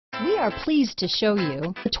We are pleased to show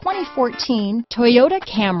you the 2014 Toyota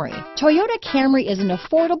Camry. Toyota Camry is an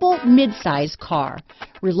affordable midsize car,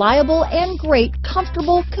 reliable and great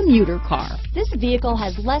comfortable commuter car. This vehicle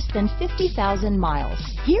has less than 50,000 miles.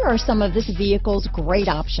 Here are some of this vehicle's great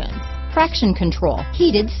options: traction control,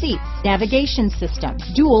 heated seats, navigation system,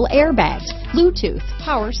 dual airbags, Bluetooth,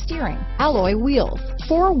 power steering, alloy wheels,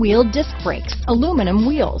 four-wheel disc brakes, aluminum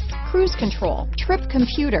wheels, cruise control, trip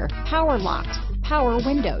computer, power locks, power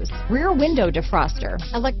windows, rear window defroster,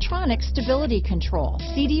 electronic stability control,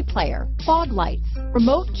 CD player, fog lights,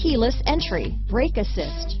 remote keyless entry, brake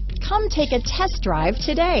assist. Come take a test drive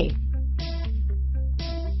today.